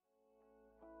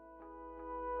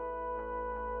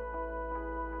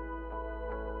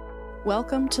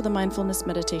Welcome to the Mindfulness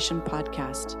Meditation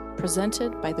Podcast,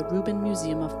 presented by the Rubin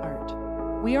Museum of Art.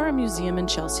 We are a museum in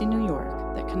Chelsea, New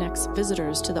York, that connects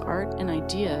visitors to the art and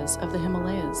ideas of the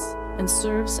Himalayas and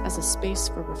serves as a space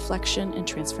for reflection and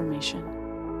transformation.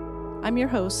 I'm your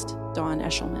host, Dawn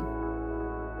Eshelman.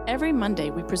 Every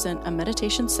Monday, we present a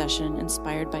meditation session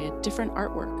inspired by a different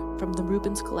artwork from the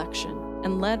Rubin's collection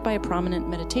and led by a prominent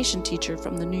meditation teacher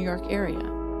from the New York area.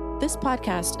 This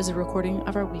podcast is a recording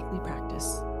of our weekly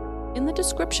practice. In the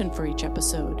description for each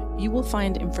episode, you will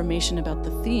find information about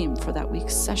the theme for that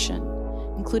week's session,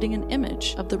 including an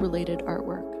image of the related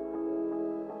artwork.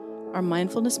 Our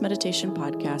Mindfulness Meditation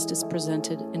Podcast is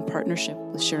presented in partnership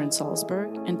with Sharon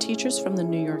Salzberg and teachers from the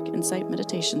New York Insight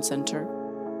Meditation Center,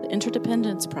 the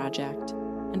Interdependence Project,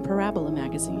 and Parabola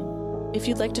Magazine. If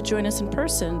you'd like to join us in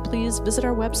person, please visit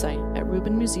our website at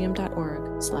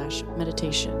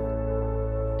rubinmuseum.org/meditation.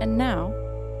 And now,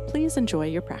 please enjoy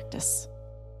your practice.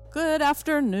 Good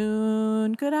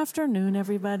afternoon. Good afternoon,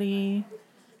 everybody.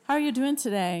 How are you doing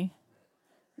today?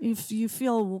 You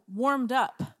feel warmed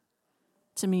up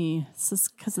to me. It's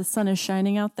just because the sun is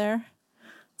shining out there.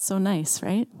 So nice,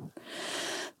 right?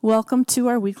 Welcome to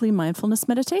our weekly mindfulness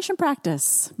meditation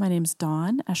practice. My name's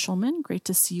Dawn Eshelman. Great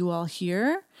to see you all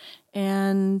here.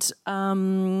 And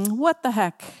what the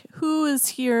heck? Who is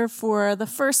here for the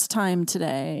first time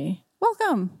today?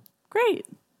 Welcome. Great.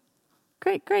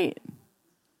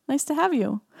 Nice to have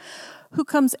you. Who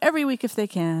comes every week if they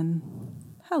can?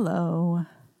 Hello.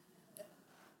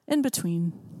 In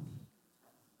between.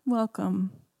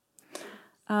 Welcome.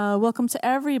 Welcome to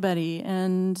everybody,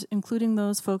 and including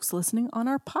those folks listening on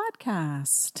our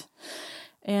podcast.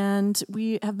 And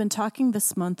we have been talking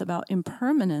this month about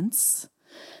impermanence,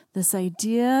 this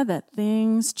idea that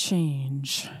things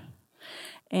change.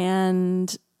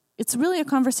 And it's really a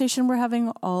conversation we're having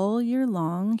all year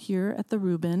long here at the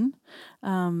Rubin,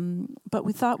 but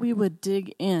we thought we would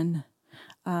dig in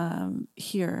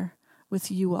here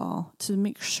with you all to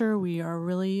make sure we are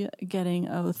really getting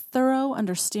a thorough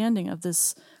understanding of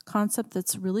this concept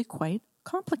that's really quite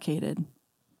complicated.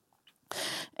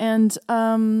 And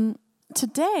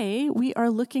today we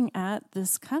are looking at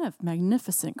this kind of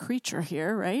magnificent creature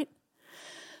here, right?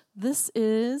 This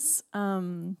is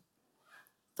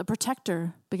the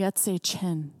protector, Begetse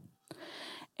Chen.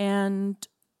 And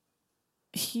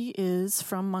he is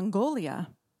from Mongolia,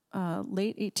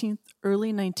 late 18th,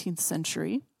 early 19th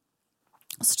century.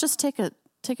 Let's just take a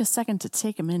second to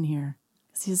take him in here,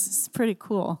 because he's pretty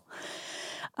cool.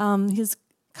 He's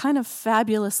kind of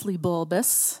fabulously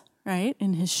bulbous, right,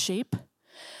 in his shape,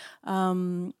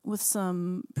 with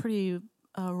some pretty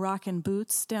rockin'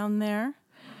 boots down there,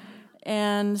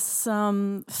 and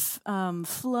some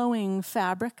flowing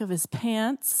fabric of his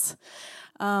pants.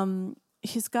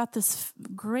 He's got this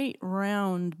great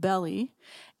round belly,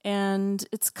 and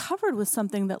it's covered with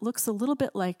something that looks a little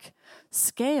bit like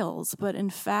scales, but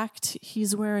in fact,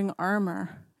 he's wearing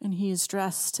armor, and he's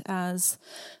dressed as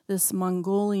this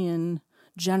Mongolian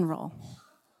general.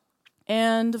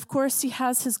 And of course, he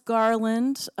has his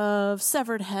garland of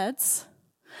severed heads,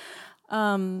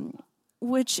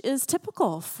 which is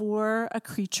typical for a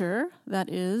creature that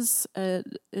is a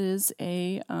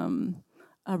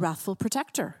wrathful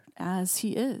protector, as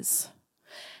he is.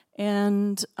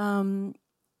 And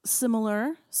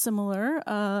similar,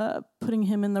 putting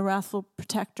him in the wrathful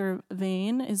protector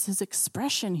vein is his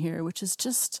expression here, which is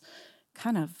just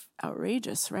kind of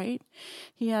outrageous, right?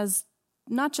 He has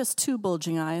not just 2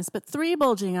 bulging eyes, but 3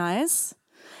 bulging eyes,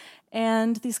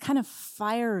 and these kind of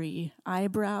fiery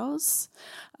eyebrows,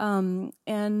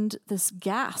 and this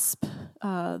gasp,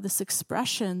 this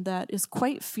expression that is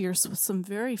quite fierce with some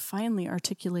very finely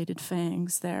articulated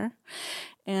fangs there,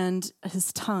 and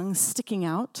his tongue sticking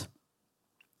out,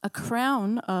 a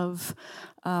crown of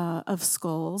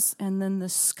skulls, and then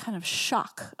this kind of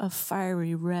shock of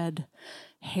fiery red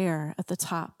hair at the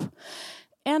top.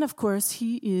 And of course,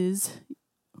 he is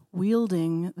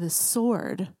wielding this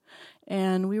sword.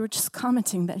 And we were just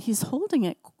commenting that he's holding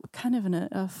it kind of in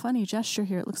a funny gesture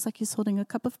here. It looks like he's holding a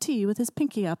cup of tea with his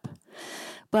pinky up.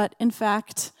 But in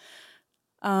fact,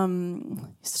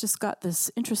 he's just got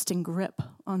this interesting grip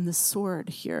on this sword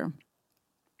here.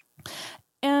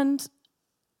 And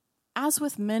as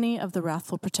with many of the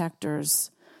wrathful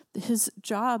protectors, his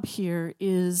job here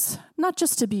is not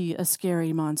just to be a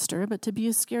scary monster, but to be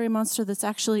a scary monster that's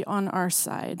actually on our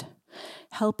side,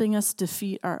 helping us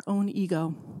defeat our own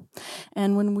ego.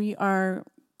 And when we are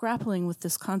grappling with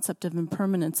this concept of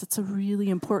impermanence, it's a really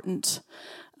important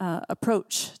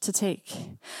approach to take,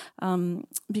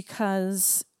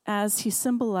 because as he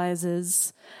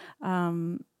symbolizes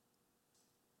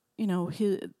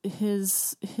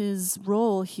his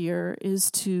role here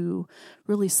is to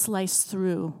really slice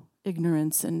through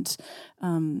ignorance and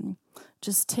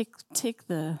just take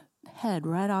the head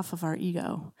right off of our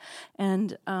ego.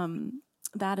 And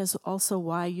that is also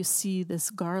why you see this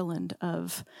garland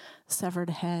of severed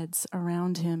heads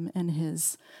around him and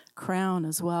his crown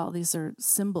as well. These are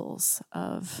symbols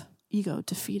of ego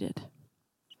defeated.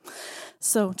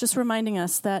 So just reminding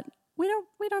us that we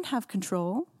don't have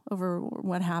control over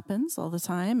what happens all the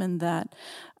time, and that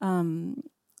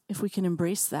if we can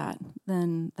embrace that,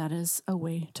 then that is a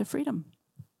way to freedom.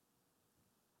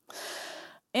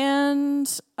 And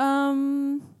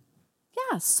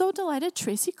so delighted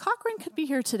Tracy Cochran could be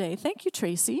here today. Thank you,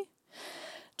 Tracy.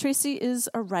 Tracy is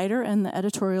a writer and the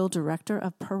editorial director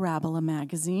of Parabola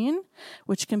magazine,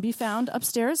 which can be found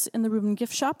upstairs in the Reuben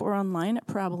gift shop or online at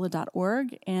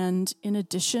parabola.org. And in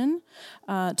addition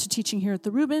to teaching here at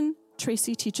the Reuben,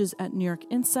 Tracy teaches at New York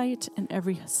Insight and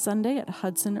every Sunday at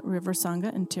Hudson River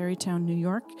Sangha in Tarrytown, New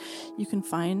York. You can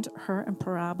find her and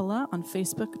Parabola on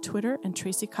Facebook, Twitter, and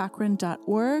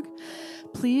tracycochran.org.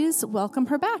 Please welcome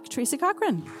her back, Tracy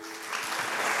Cochran.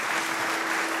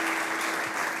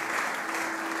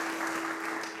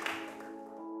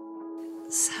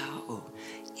 So,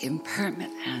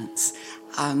 impermanence.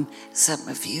 Some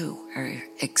of you are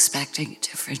expecting a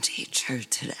different teacher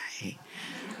today.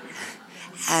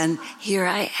 And here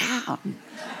I am.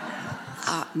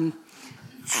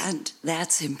 And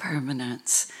that's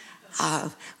impermanence.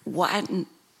 One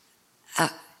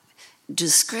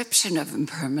description of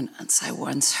impermanence I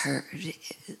once heard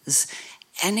is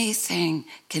anything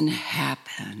can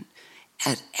happen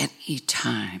at any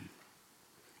time.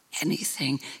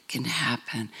 Anything can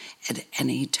happen at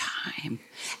any time.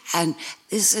 And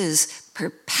this is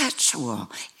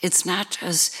perpetual. It's not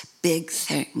just big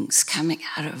things coming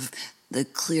out of the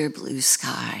clear blue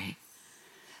sky,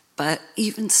 but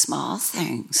even small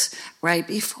things. Right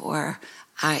before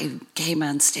I came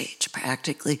on stage,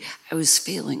 practically, I was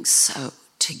feeling so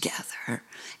together,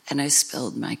 and I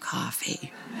spilled my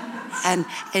coffee. And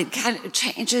it kind of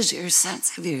changes your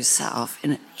sense of yourself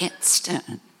in an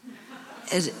instant.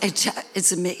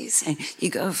 It's amazing. You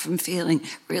go from feeling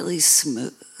really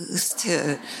smooth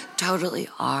to totally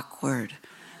awkward.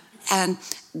 And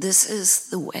this is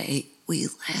the way we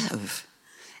live.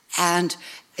 And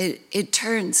it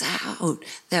turns out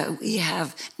that we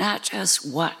have not just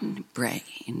one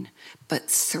brain, but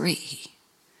three.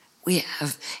 We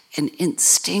have an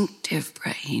instinctive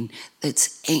brain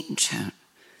that's ancient,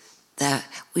 that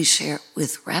we share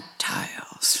with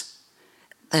reptiles,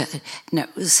 that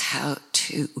knows how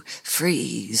to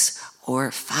freeze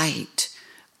or fight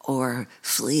or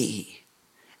flee.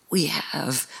 We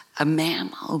have a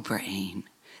mammal brain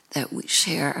that we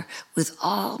share with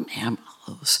all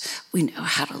mammals. We know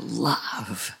how to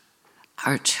love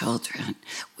our children.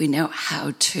 We know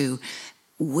how to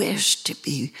wish to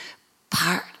be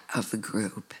part of a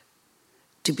group,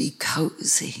 to be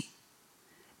cozy,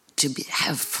 to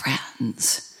have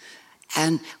friends.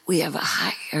 And we have a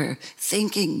higher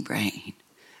thinking brain.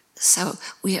 So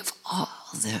we have all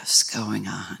this going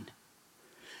on.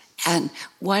 And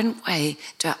one way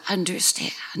to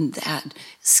understand that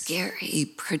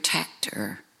scary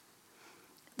protector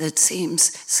that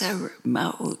seems so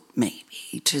remote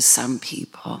maybe to some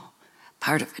people,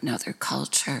 part of another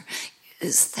culture,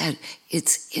 is that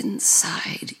it's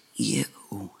inside you.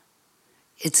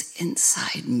 It's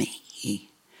inside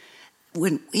me.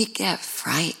 When we get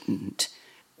frightened,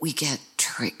 we get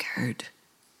triggered.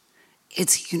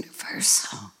 It's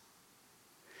universal.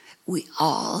 We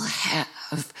all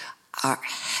have our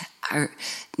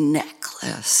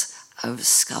necklace of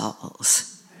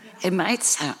skulls. It might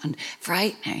sound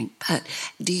frightening, but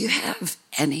do you have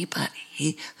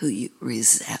anybody who you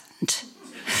resent?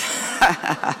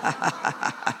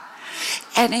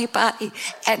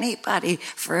 Anybody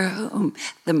for whom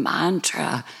the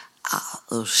mantra,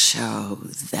 I'll show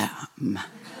them,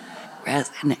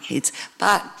 resonates.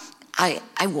 But I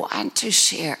want to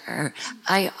share,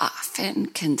 I often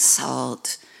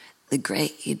consult the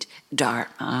great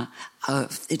Dharma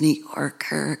of the New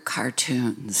Yorker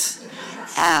cartoons.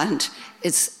 And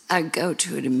I go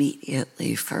to it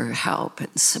immediately for help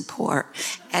and support.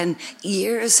 And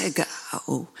years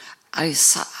ago, I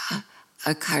saw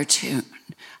a cartoon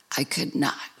I could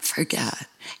not forget,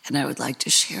 and I would like to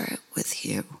share it with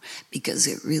you because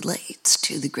it relates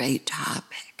to the great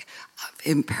topic of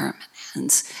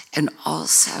impermanence and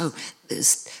also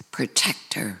this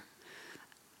protector.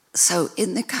 So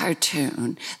in the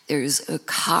cartoon, there's a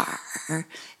car,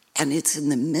 and it's in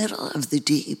the middle of the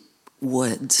deep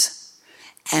woods,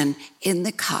 And in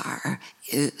the car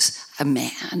is a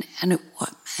man and a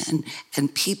woman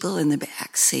and people in the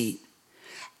back seat.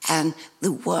 And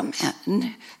the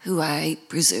woman, who I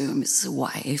presume is the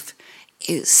wife,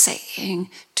 is saying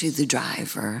to the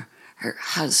driver, her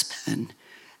husband,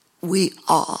 "We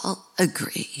all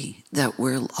agree that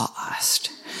we're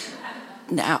lost."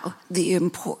 Now, the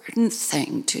important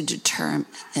thing to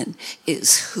determine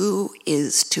is who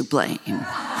is to blame.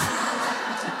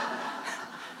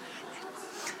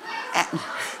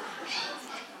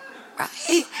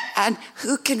 Right? And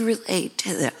who can relate to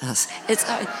this? It's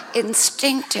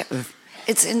instinctive.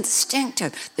 It's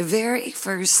instinctive. The very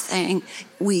first thing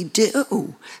we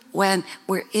do when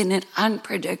we're in an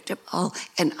unpredictable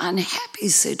and unhappy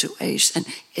situation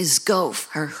is go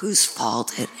for whose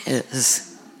fault it is.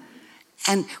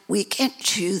 And we can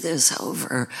chew this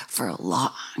over for a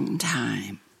long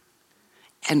time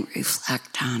and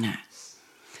reflect on it.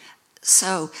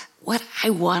 So what I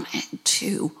wanted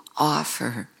to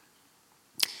offer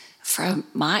from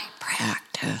my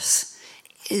practice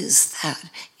is that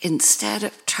instead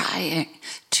of trying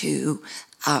to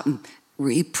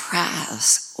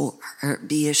repress or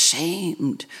be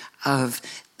ashamed of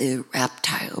the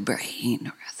reptile brain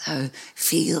or the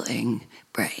feeling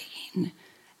brain,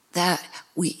 that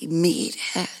we meet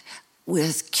it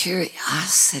with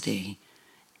curiosity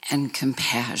and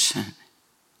compassion.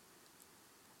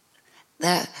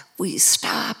 That we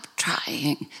stop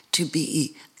trying to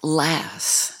be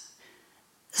less.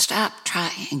 Stop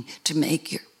trying to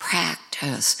make your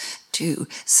practice to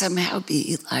somehow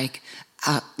be like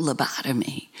a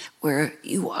lobotomy, where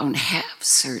you won't have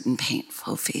certain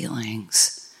painful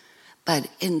feelings, but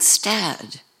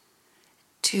instead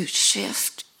to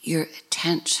shift your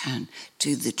attention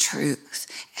to the truth.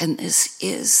 And this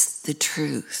is the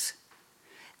truth,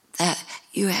 that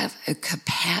you have a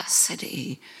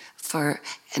capacity for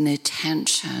an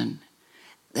attention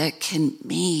that can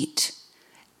meet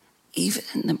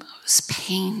even the most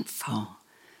painful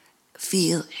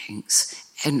feelings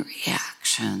and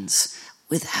reactions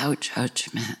without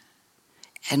judgment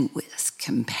and with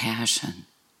compassion.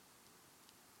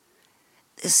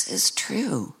 This is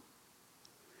true.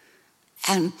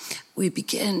 And we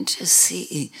begin to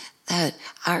see that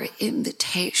our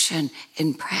invitation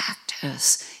in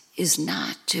practice is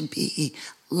not to be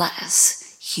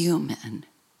less human,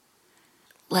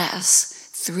 less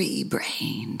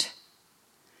three-brained,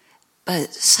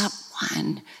 but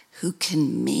someone who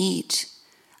can meet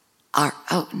our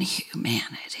own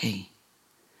humanity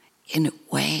in a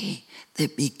way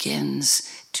that begins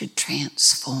to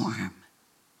transform.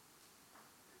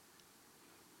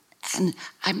 And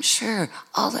I'm sure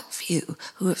all of you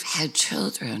who have had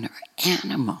children or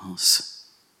animals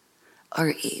or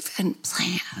even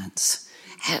plants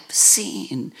have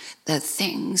seen that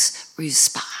things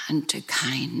respond to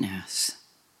kindness.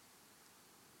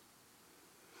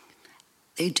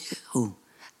 They do.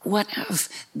 One of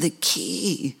the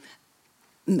key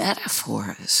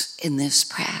metaphors in this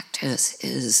practice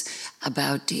is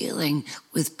about dealing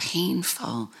with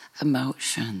painful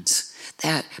emotions.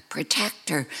 That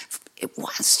protector, it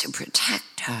wants to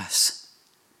protect us,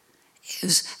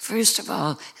 is first of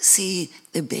all, see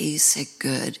the basic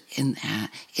good in that.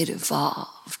 It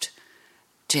evolved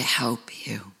to help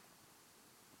you.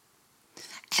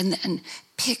 And then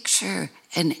picture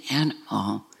an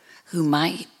animal who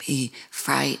might be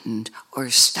frightened or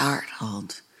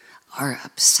startled or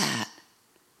upset.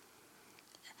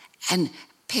 And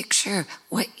picture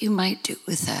what you might do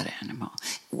with that animal.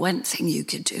 One thing you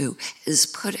could do is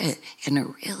put it in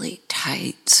a really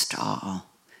tight stall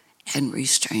and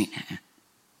restrain it.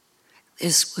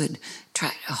 This would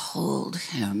try to hold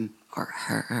him or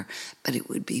her, but it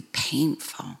would be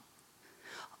painful.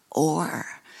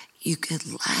 Or you could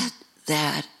let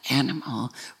that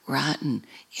animal run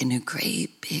in a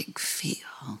great big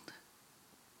field.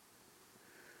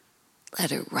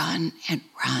 Let it run and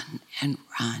run and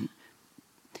run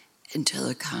until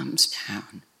it calms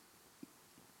down.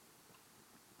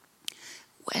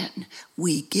 When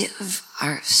we give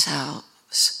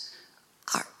ourselves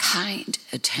our kind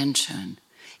attention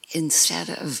instead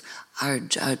of our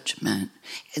judgment,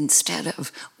 instead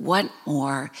of one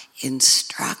more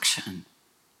instruction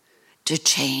to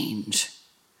change.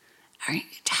 Aren't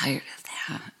you tired of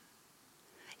that?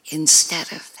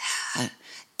 Instead of that,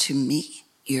 to meet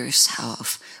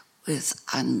yourself with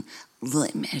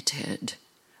unlimited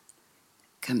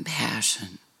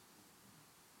compassion.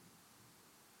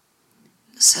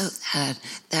 So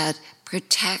that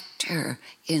protector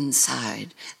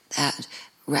inside, that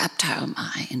reptile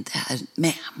mind, that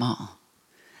mammal,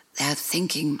 that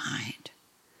thinking mind,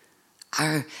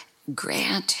 are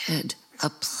granted a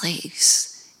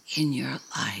place in your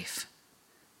life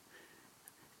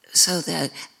so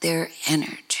that their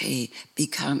energy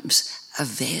becomes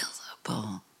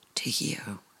available to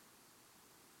you,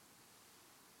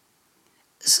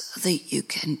 so that you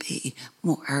can be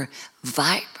more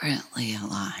vibrantly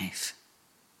alive.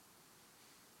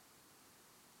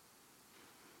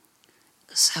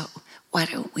 So why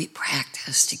don't we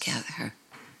practice together?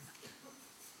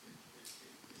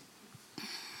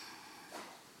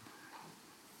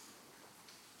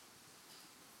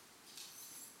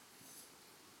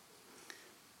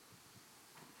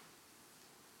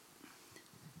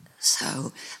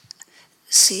 So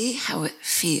see how it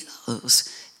feels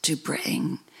to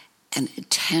bring an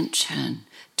attention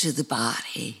to the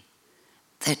body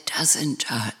that doesn't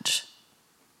judge.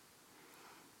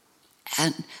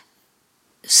 And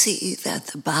see that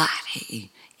the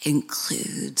body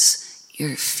includes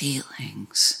your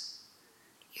feelings,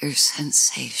 your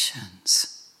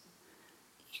sensations,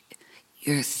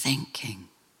 your thinking.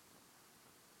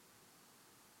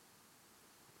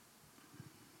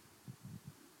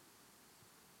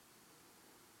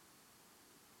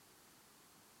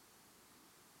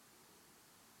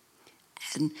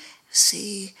 And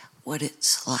see what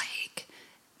it's like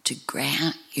to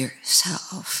grant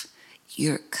yourself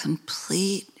your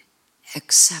complete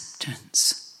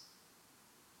acceptance.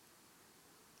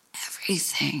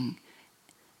 Everything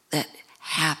that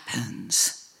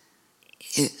happens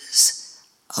is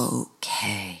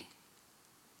okay.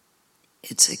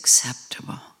 It's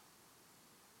acceptable.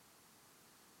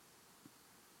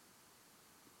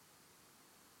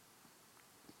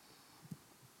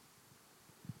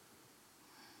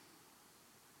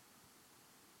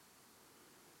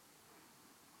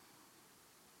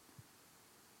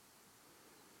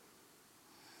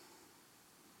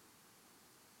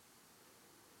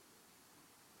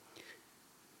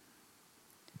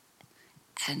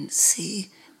 And see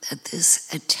that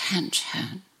this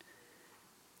attention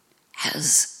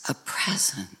has a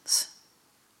presence.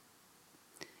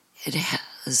 It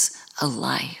has a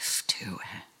life to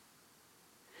it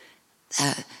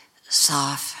that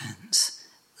softens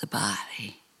the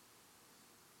body.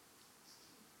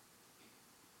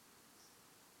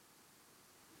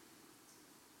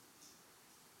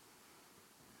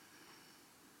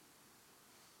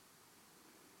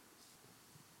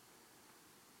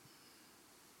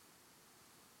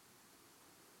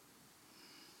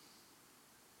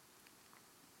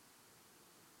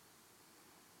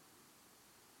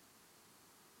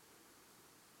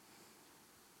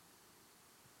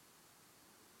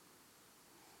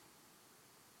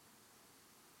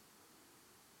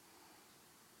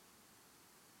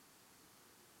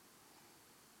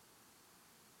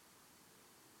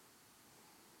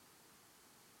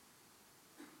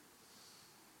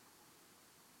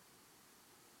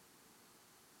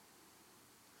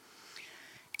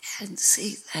 And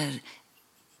see that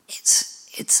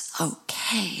it's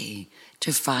okay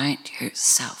to find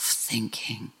yourself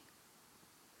thinking,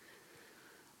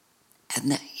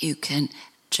 and that you can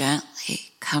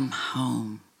gently come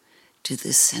home to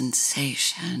the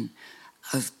sensation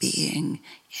of being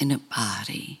in a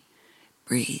body,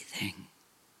 breathing,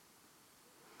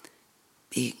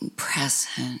 being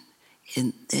present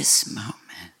in this moment.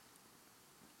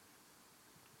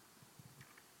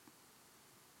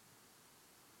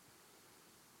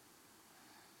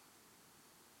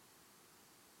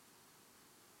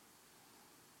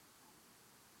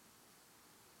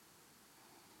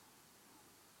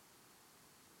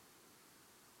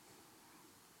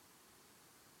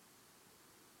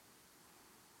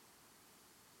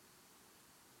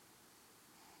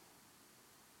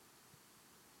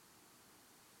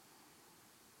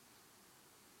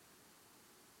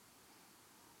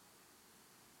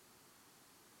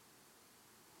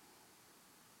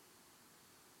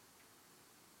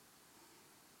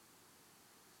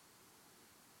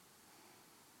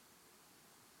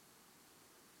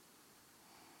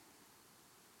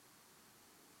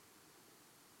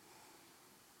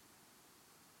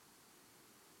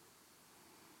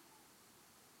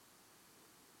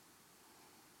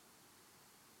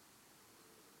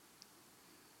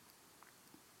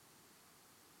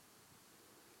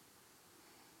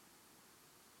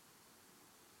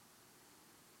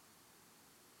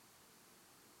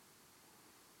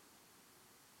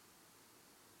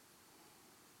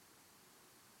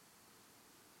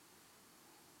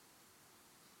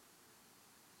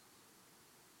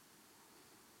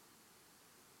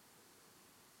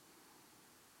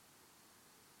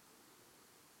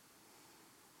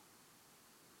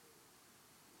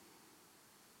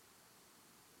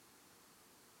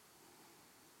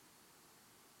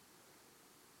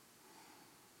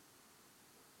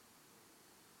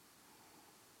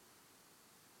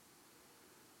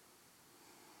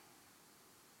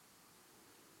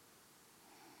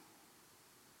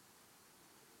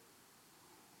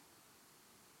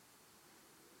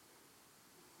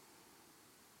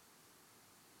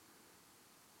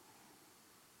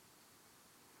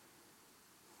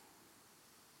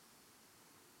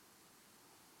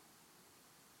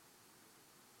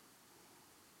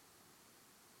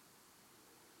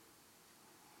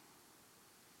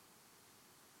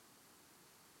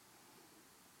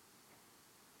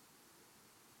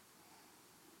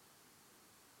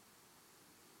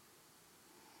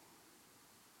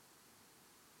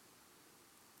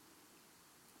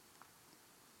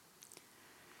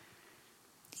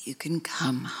 You can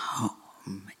come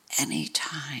home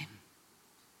anytime.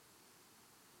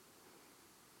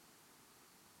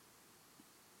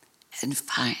 And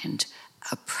find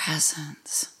a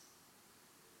presence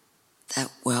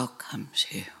that welcomes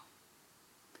you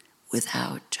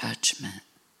without judgment.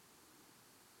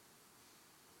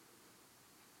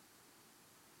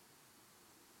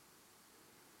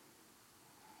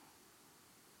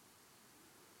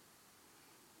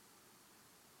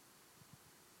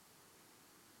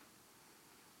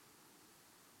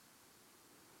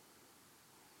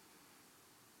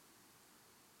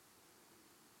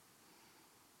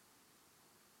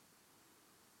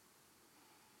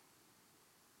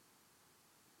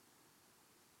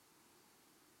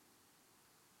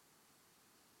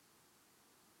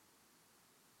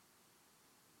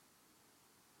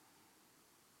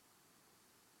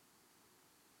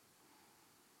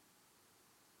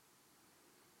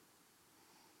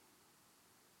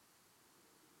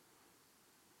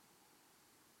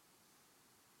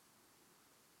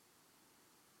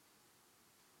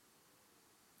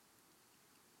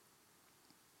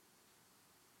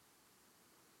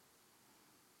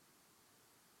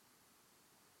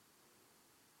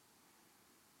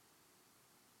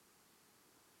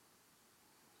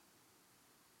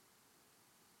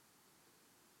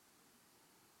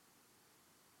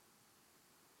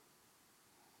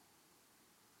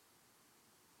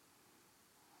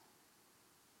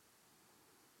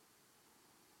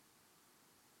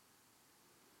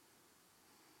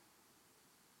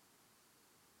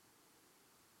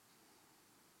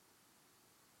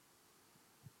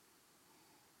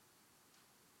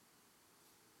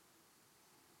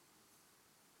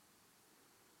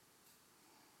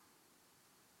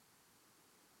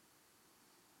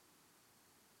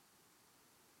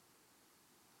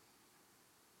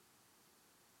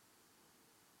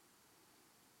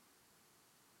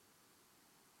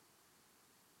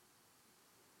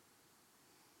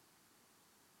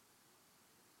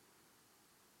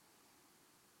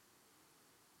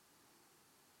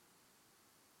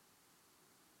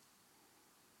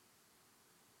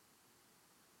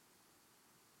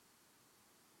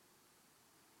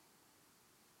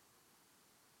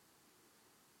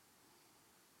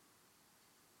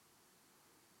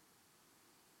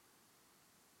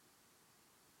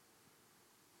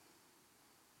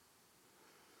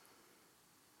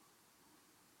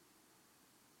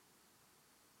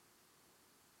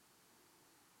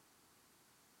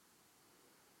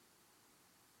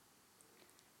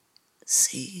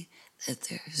 See that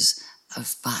there's a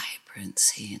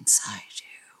vibrancy inside you.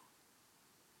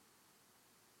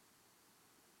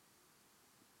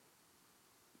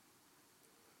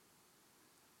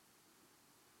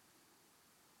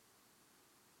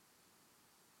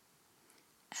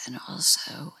 And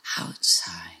also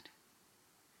outside.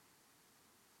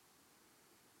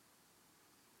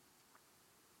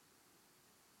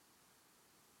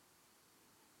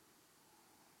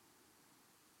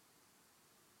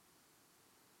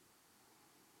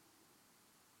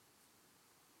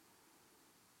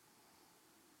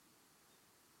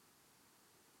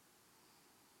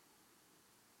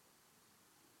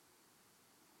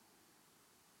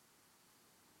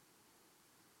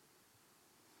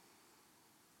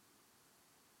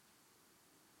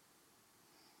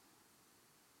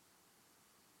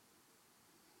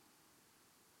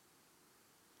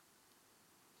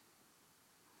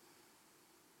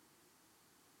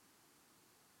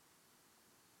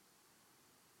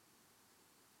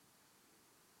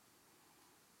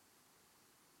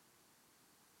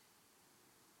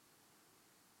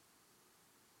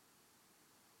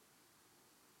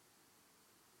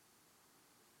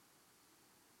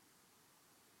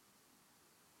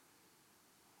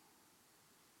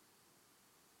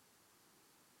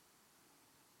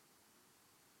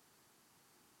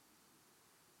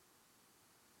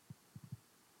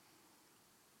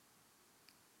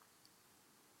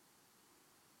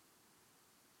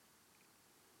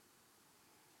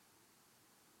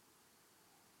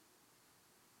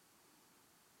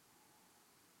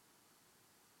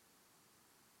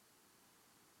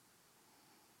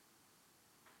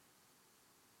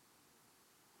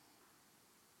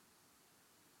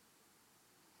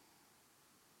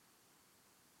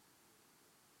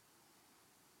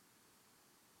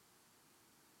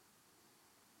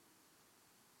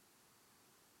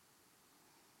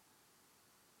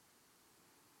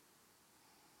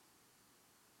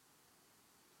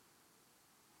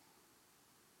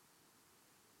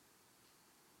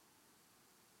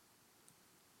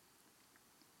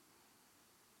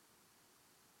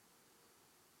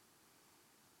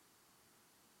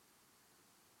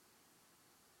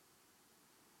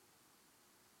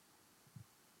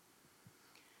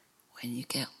 when you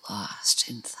get lost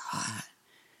in thought,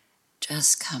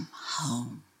 just come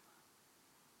home.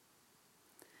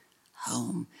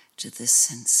 Home to the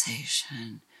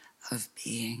sensation of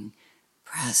being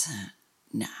present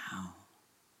now.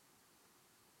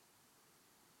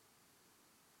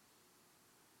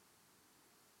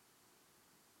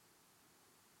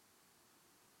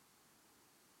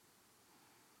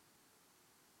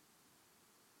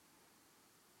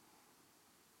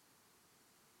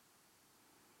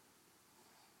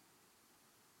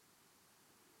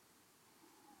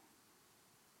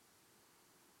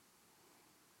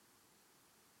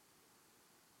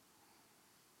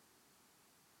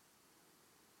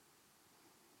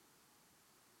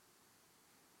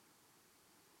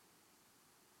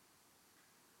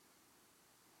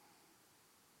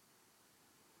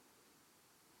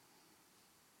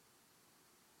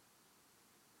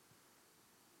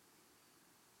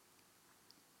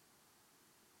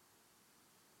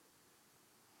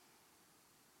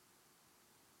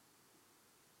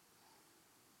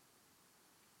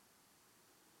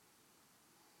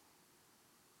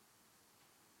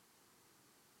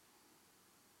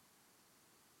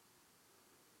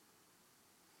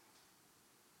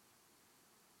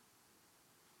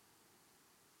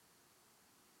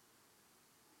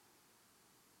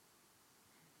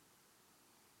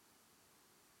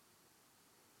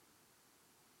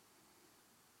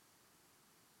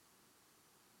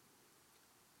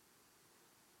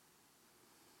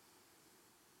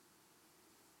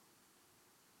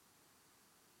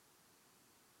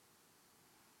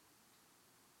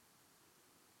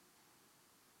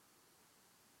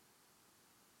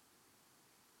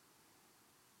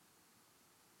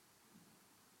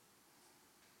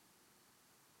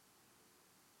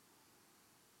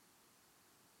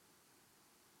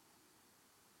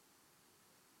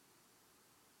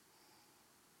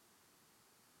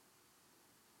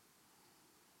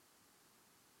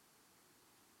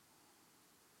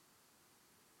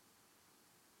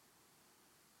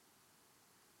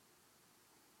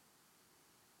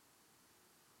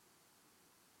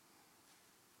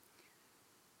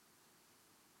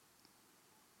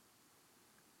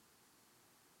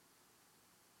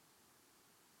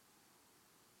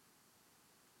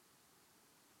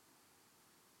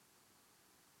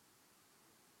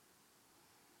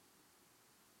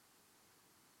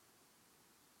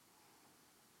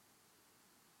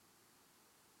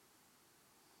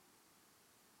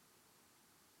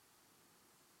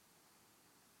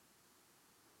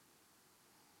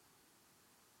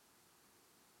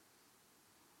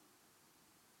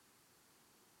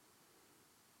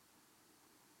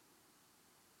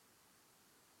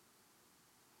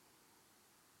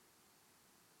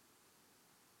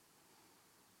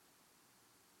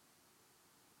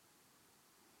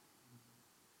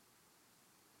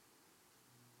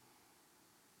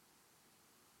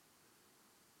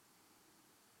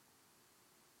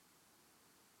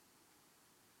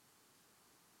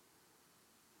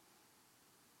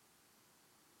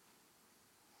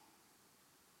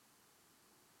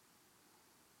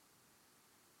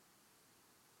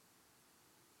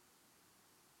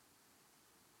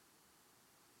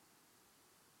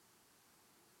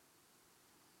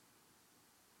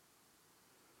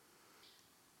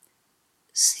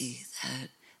 See that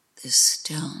the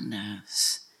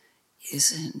stillness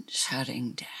isn't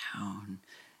shutting down,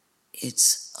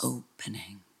 it's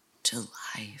opening to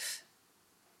life,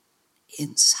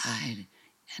 inside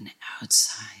and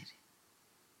outside.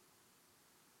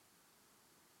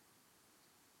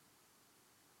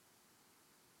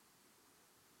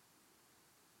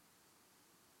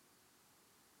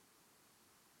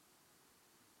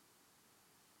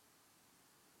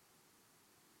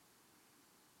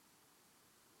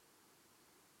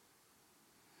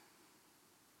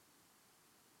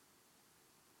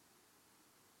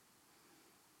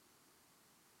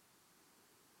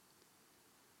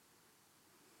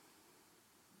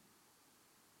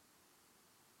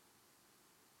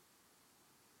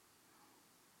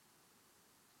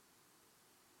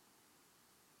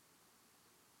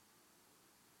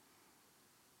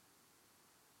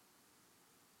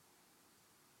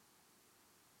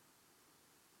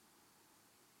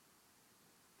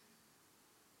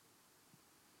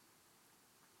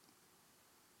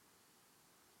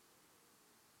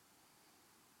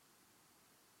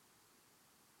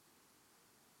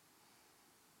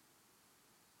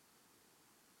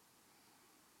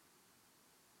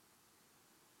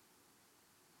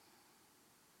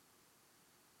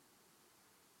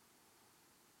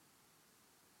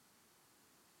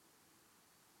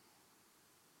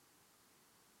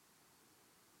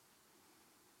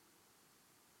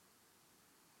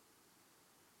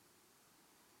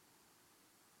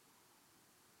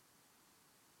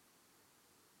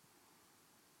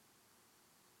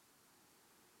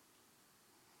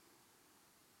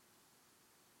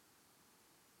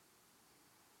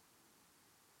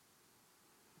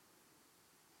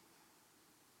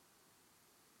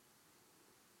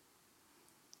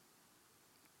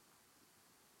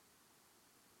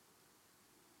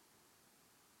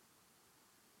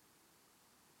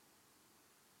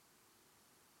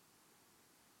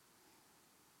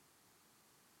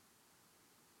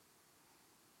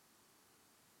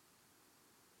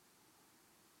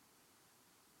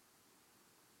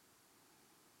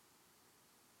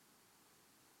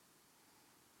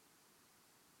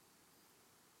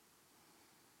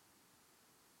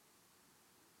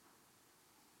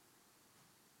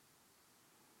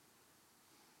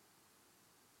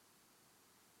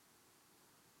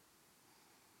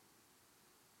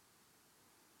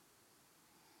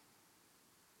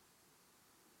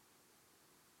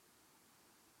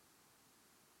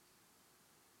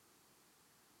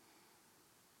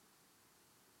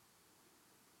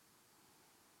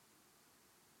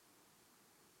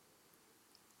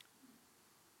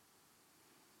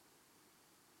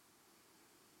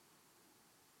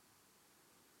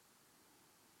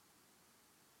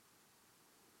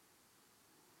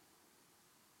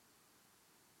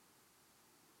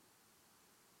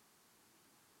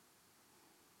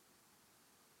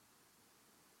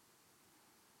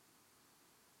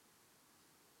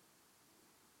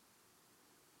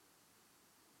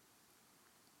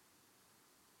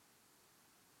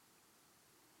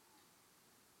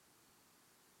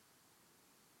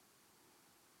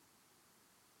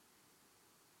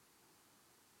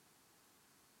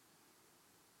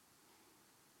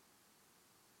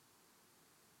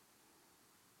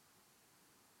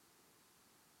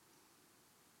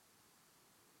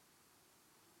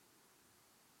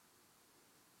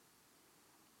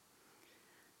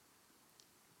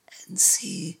 and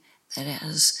see that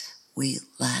as we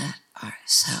let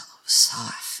ourselves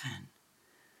soften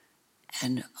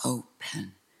and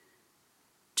open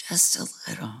just a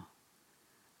little,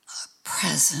 a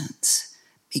presence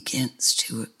begins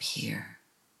to appear.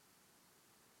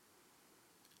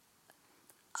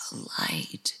 A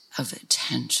light of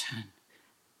attention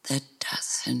that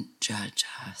doesn't judge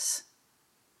us,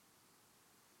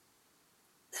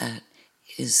 that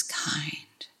is kind.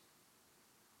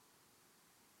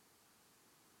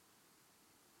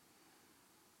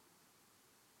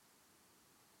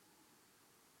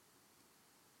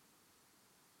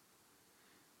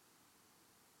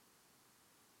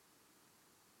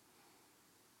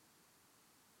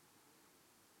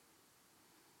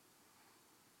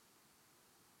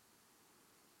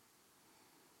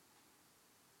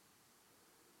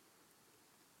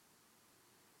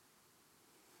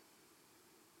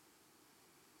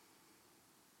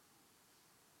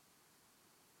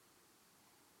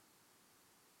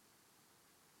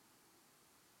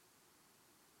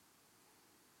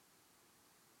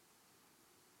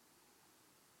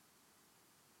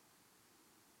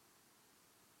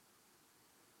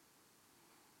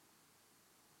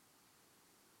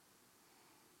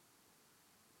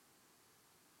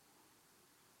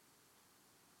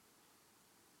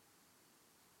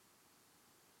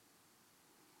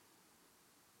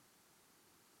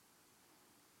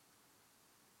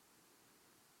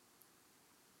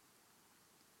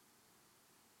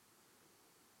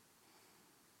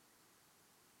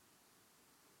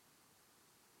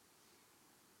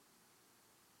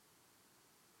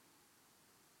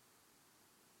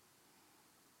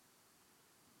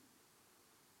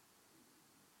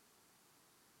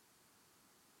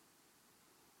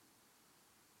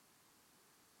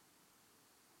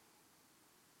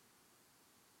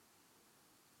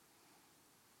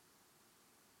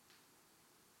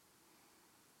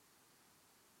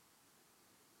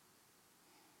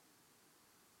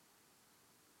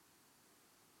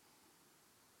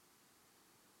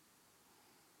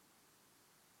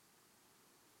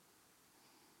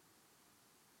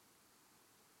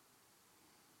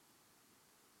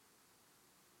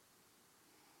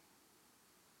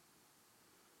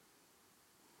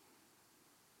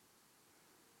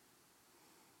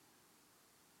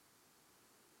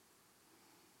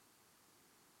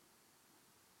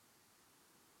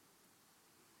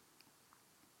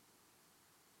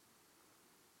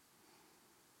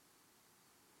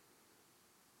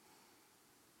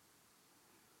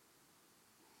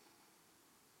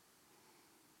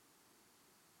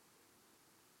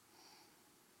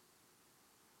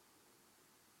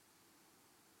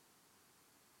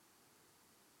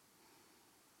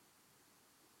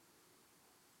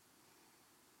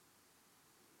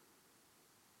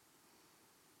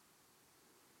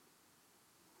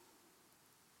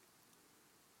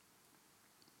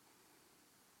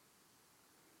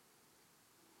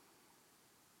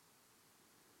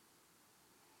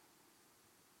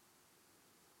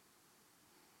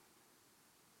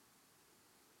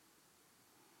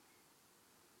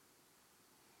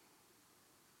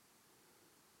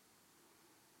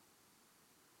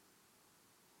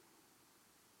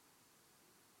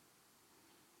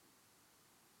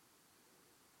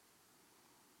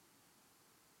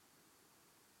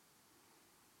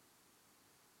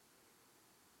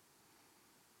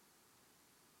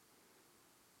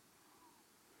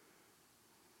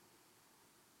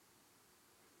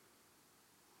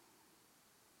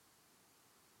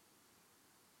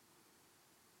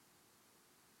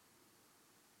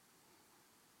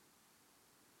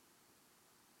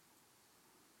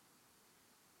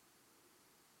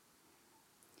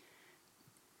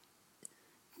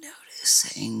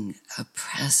 Noticing a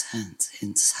presence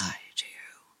inside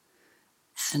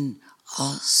you and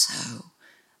also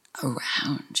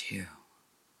around you.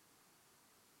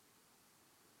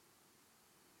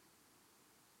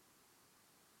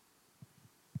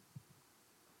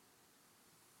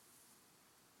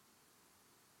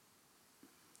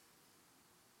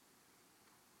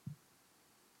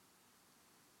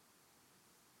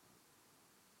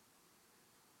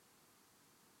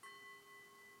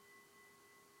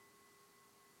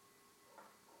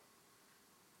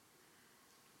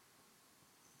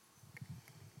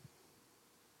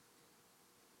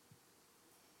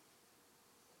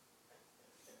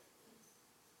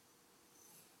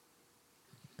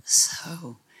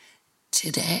 So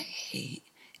today,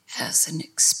 as an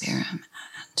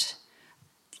experiment,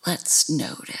 let's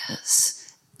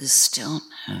notice the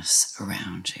stillness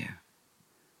around you,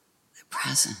 the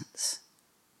presence.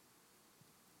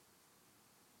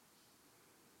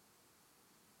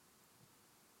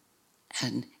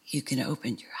 And you can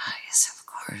open your eyes, of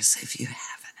course, if you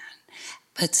haven't.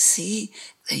 But see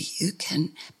that you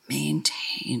can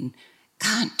maintain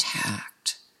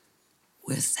contact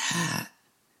with that,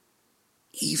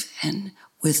 even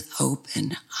with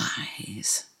open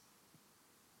eyes.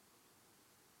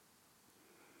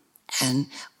 And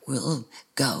we'll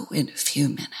go in a few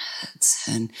minutes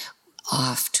and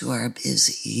off to our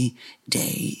busy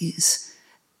days.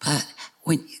 But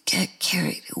when you get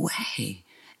carried away,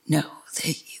 know that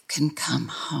you can come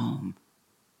home.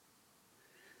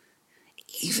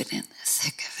 Even in the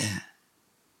thick of it,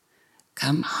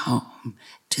 come home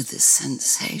to the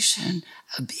sensation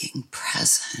of being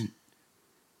present,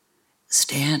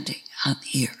 standing on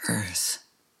the earth,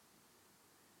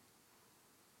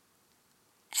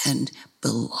 and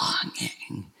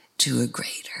belonging to a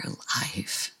greater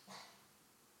life,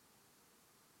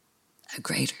 a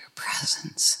greater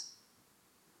presence,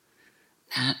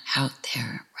 not out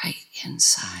there, right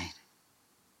inside.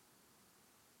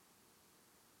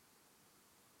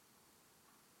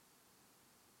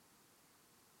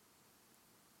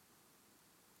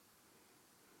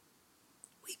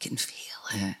 We can feel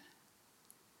it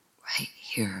right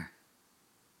here.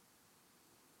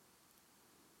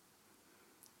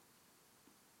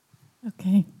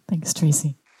 Okay, thanks,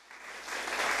 Tracy.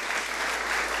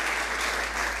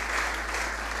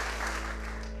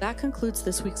 That concludes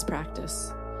this week's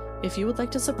practice. If you would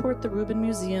like to support the Rubin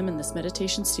Museum and this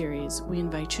meditation series, we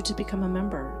invite you to become a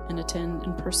member and attend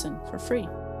in person for free.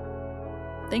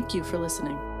 Thank you for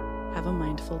listening. Have a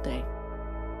mindful day.